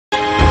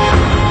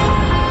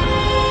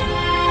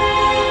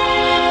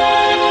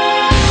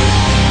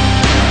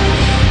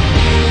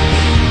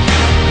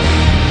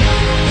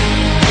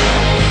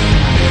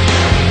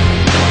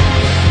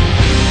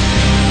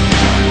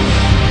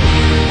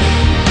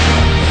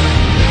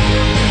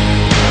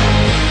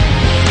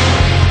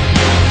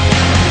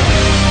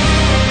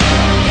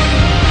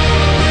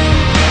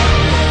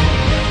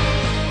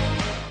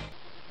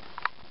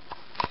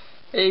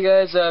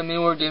Hey guys,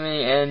 Meanwhile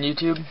Gaming and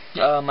YouTube,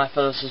 my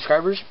fellow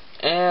subscribers,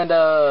 and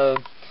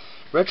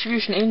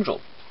Retribution Angel.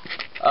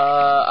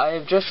 I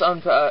have just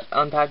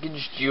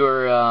unpackaged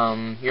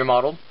your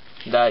model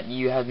that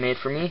you have made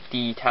for me,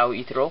 the Tau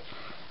Ethereal.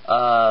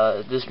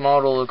 This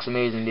model looks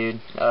amazing, dude.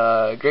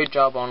 Great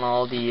job on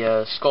all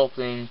the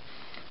sculpting,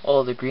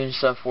 all the green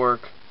stuff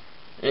work.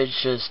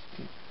 It's just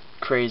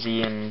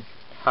crazy and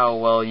how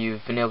well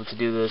you've been able to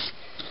do this.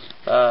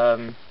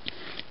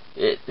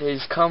 It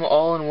has come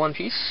all in one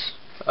piece.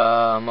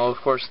 Of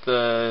course,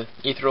 the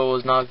Ethereal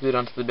was not glued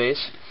onto the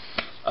base,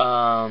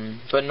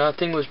 but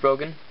nothing was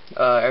broken.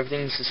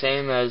 Everything's the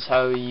same as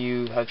how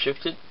you have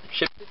shipped it.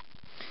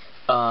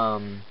 I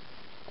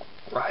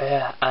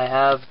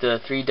have the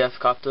 3 Death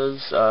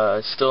Coptas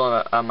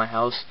still at my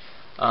house.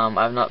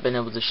 I've not been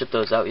able to ship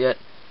those out yet.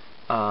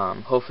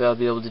 Hopefully I'll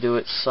be able to do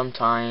it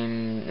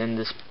sometime in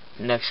this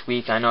next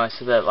week. I know I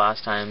said that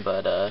last time,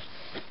 but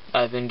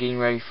I've been getting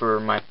ready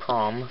for my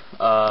prom,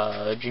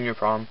 junior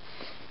prom,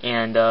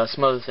 and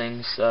some other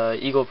things,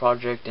 Eagle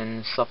Project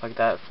and stuff like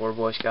that for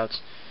Boy Scouts.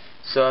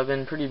 So I've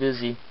been pretty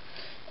busy.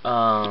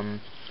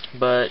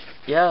 But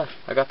yeah,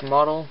 I got the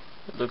model.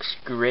 It looks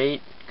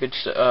great. Good,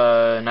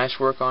 nice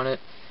work on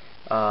it.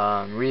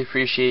 Really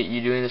appreciate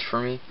you doing this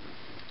for me.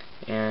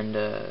 And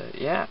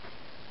yeah,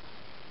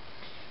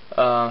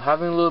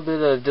 having a little bit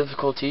of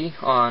difficulty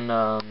on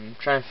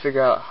trying to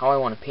figure out how I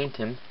want to paint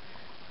him.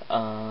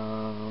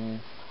 I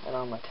don't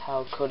have my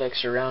Tau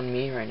Codex around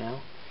me right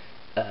now.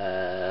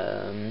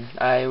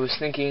 I was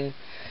thinking,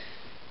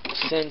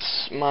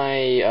 since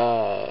my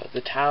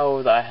the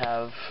Tau that I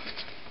have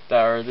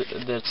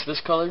that's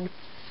this colored,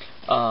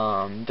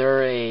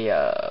 they're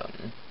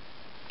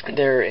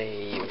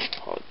a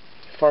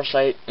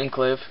Farsight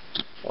Enclave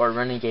or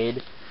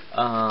Renegade,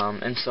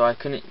 and so I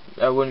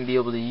wouldn't be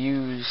able to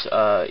use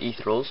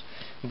Ethereals.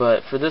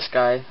 But for this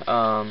guy,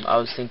 I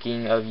was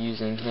thinking of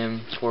using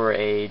him for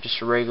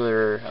just a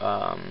regular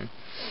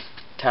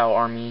Tau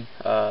Army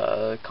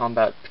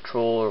combat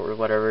patrol or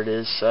whatever it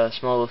is,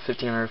 small little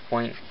 1500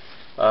 point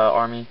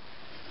army,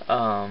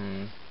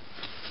 to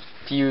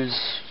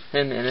use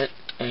him in it.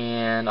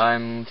 And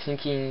I'm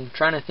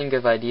trying to think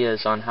of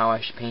ideas on how I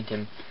should paint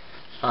him.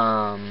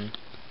 Trying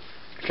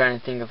to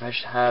think if I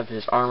should have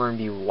his armor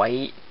be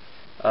white,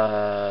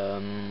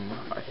 I'll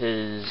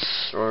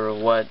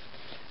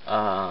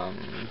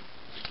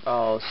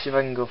see if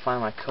I can go find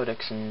my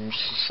codex in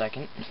just a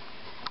second. Let's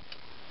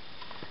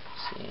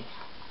see.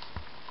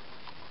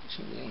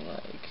 Something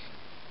like,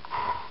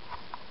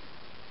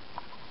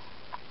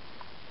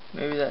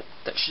 maybe that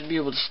should be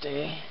able to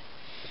stay.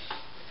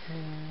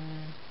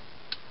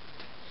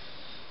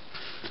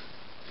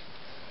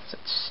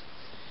 That's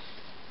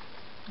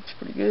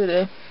pretty good,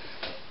 eh?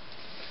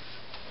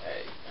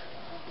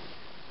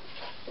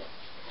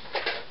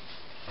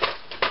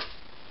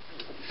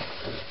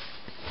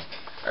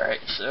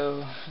 Alright,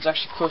 so it's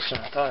actually closer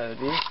than I thought it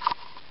would be.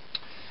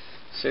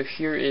 So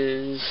here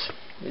is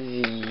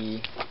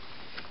the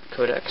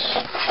codex.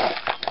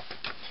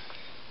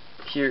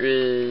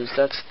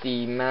 That's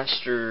the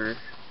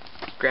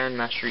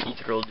Grandmaster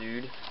Ethereal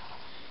dude.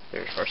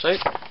 There's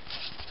Farsight.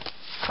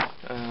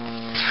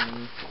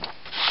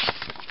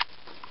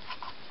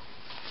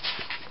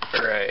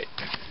 Alright,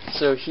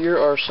 so here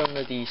are some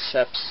of the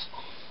septs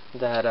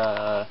that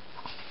are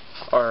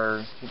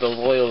the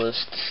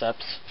loyalist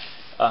septs.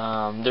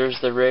 There's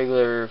the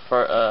regular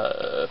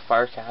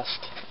Firecast,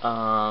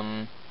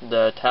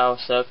 the Tau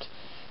sept.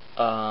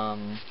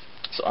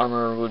 So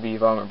armor would be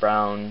Vomit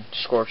Brown,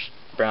 Scorched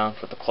Brown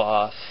for the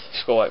cloth,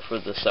 Skull White for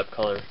the sept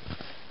color.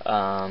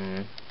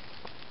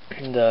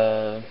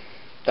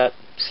 That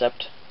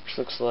sept, which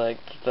looks like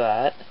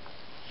that.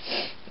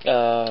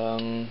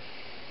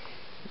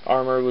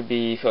 Armor would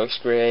be Felix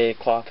Gray,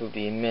 cloth would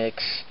be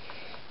Mix.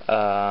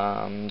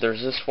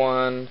 There's this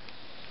one.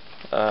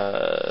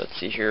 Let's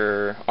see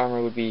here.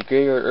 Armor would be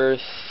Graveyard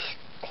Earth,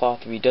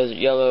 cloth would be Desert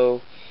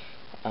Yellow.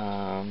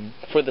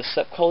 For the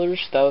sept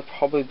colors, that would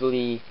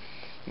probably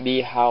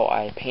be how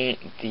I paint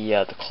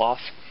the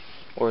cloth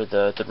or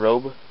the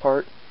robe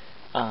part.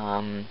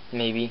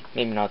 Maybe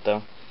not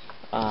though.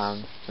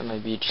 That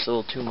might be just a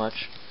little too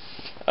much.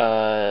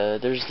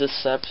 There's this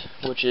sept,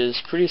 which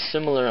is pretty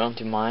similar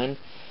onto mine,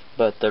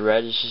 but the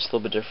red is just a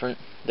little bit different.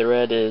 The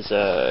red is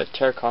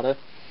terracotta,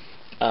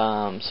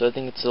 so I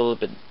think it's a little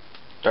bit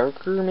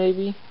darker,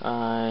 maybe.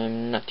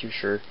 I'm not too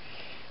sure.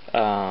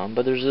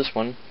 But there's this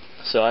one,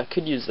 so I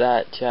could use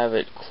that to have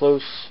it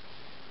close,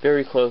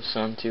 very close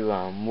onto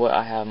what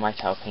I have my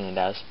Tau painted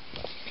as.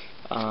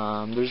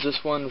 There's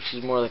this one, which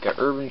is more like an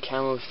urban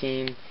camo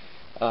theme,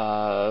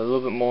 a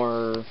little bit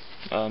more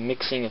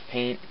mixing of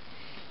paint.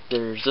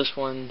 There's this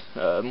one,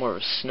 more of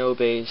a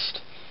snow-based,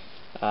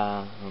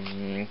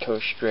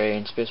 Coast Gray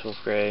and Space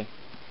Wolf Gray.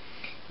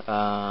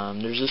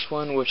 There's this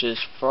one, which is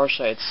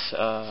Farsight's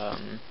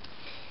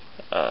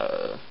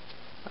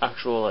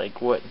actual,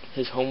 like, what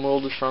his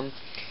homeworld is from.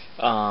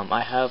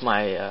 I have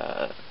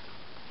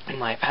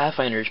my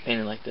Pathfinders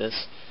painted like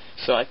this,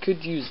 so I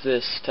could use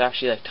this to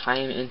actually like tie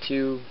him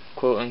into,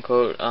 quote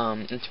unquote,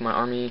 into my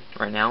army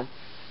right now.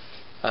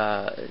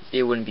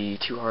 it wouldn't be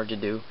too hard to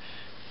do.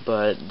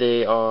 But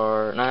they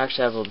are, and I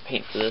actually have a little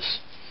paint for this.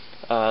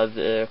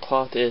 The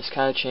cloth is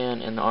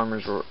Kaichan and the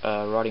armor's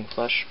Rotting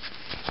Flesh.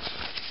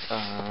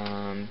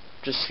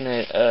 Just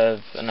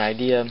an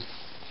idea.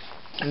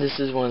 And this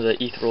is one of the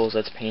Ethereals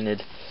that's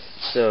painted.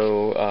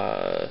 So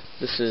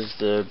this is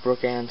the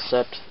Brookan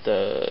Sept,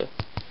 the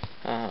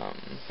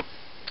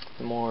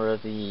more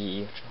of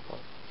the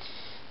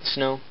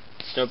snow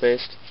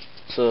based.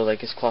 So like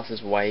his cloth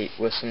is white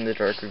with some of the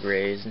darker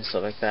grays and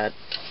stuff like that.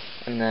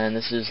 And then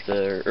this is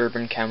the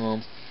Urban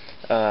Camo.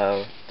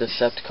 The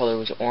Sept color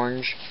was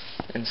orange,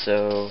 and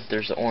so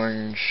there's the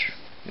orange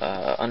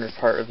under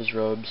part of his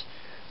robes,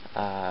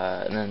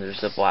 and then there's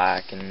the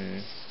black,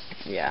 and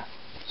yeah.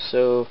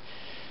 So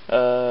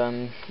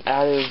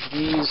out of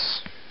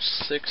these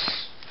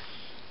 6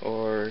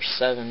 or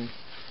 7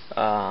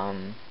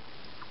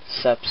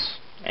 Septs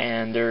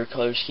and their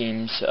color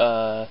schemes,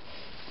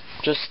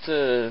 just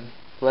to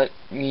let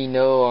me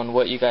know on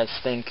what you guys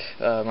think,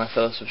 my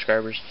fellow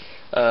subscribers.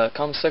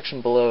 Comment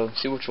section below,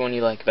 see which one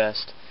you like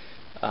best.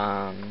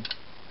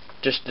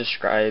 Just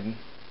describe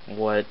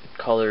what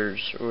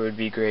colors would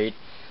be great,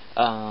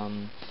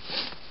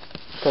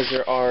 because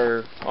there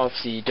are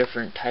obviously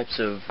different types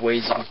of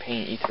ways you can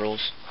paint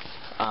Ethereals,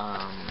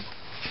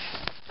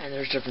 and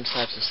there's different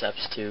types of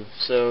Septs too.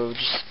 So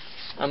just,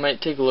 I might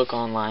take a look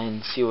online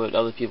and see what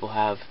other people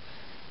have.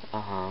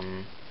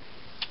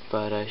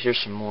 But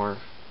here's some other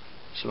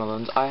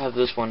ones. I have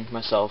this one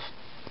myself,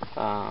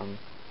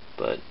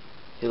 but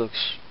he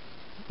looks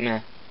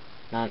meh,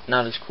 not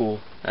as cool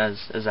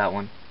as that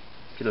one.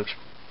 He looks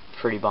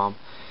pretty bomb.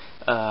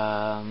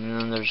 And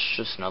then there's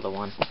just another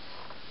one.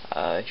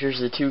 Here's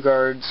the 2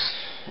 guards,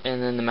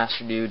 and then the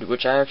Master Dude,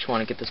 which I actually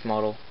want to get this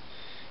model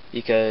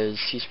because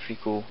he's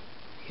pretty cool.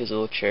 He has a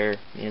little chair,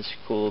 he has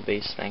a cool little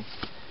base thing.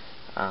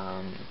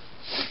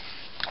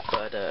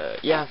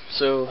 Yeah,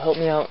 so help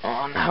me out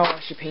on how I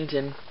should paint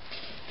him,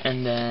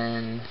 and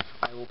then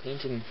I will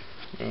paint him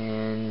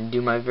and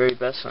do my very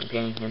best on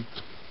painting him,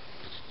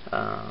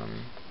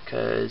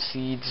 because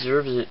he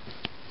deserves it.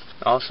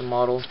 Awesome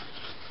model,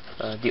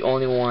 the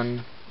only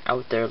one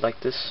out there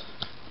like this,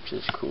 which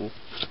is cool.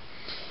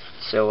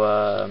 So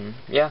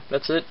yeah,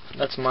 that's it.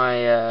 That's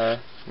my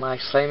my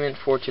excitement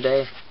for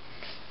today,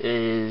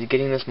 is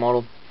getting this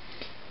model.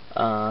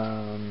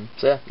 So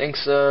yeah,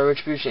 thanks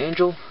Retribution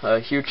Angel,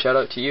 huge shout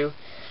out to you.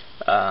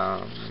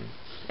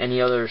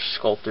 Any other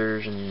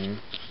sculptors and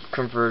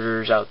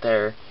converters out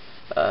there,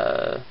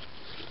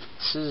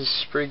 this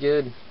is pretty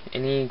good.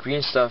 Any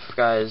green stuff,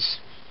 guys,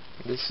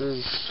 this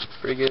is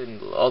pretty good.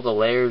 And all the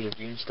layers of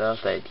green stuff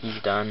that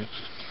he's done.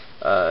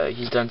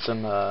 He's done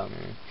some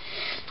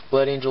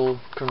Blood Angel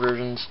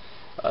conversions.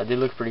 They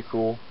look pretty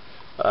cool.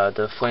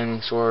 The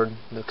flaming sword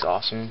looks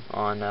awesome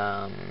on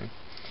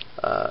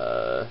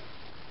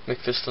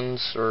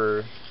McFiston's,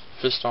 or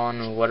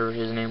Fiston, or whatever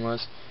his name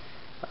was.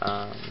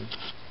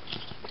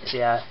 So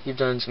yeah, you've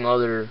done some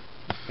other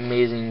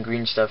amazing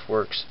green stuff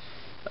works.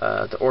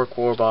 The Orc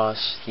War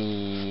Boss,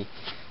 the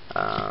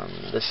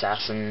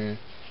Assassin,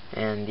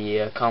 and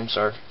the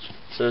Comsar.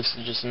 So this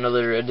is just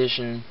another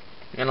addition.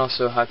 And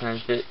also, how can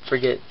I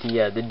forget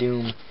the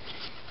Doom?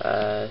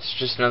 It's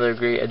just another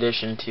great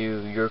addition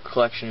to your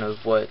collection of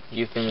what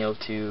you've been able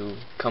to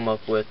come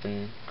up with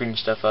and green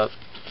stuff up.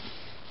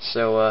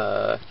 So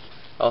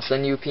I'll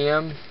send you a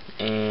PM,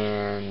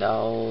 and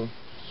I'll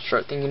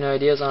start thinking of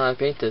ideas on how to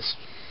paint this.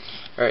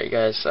 Alright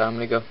guys, I'm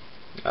gonna go.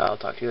 I'll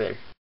talk to you later.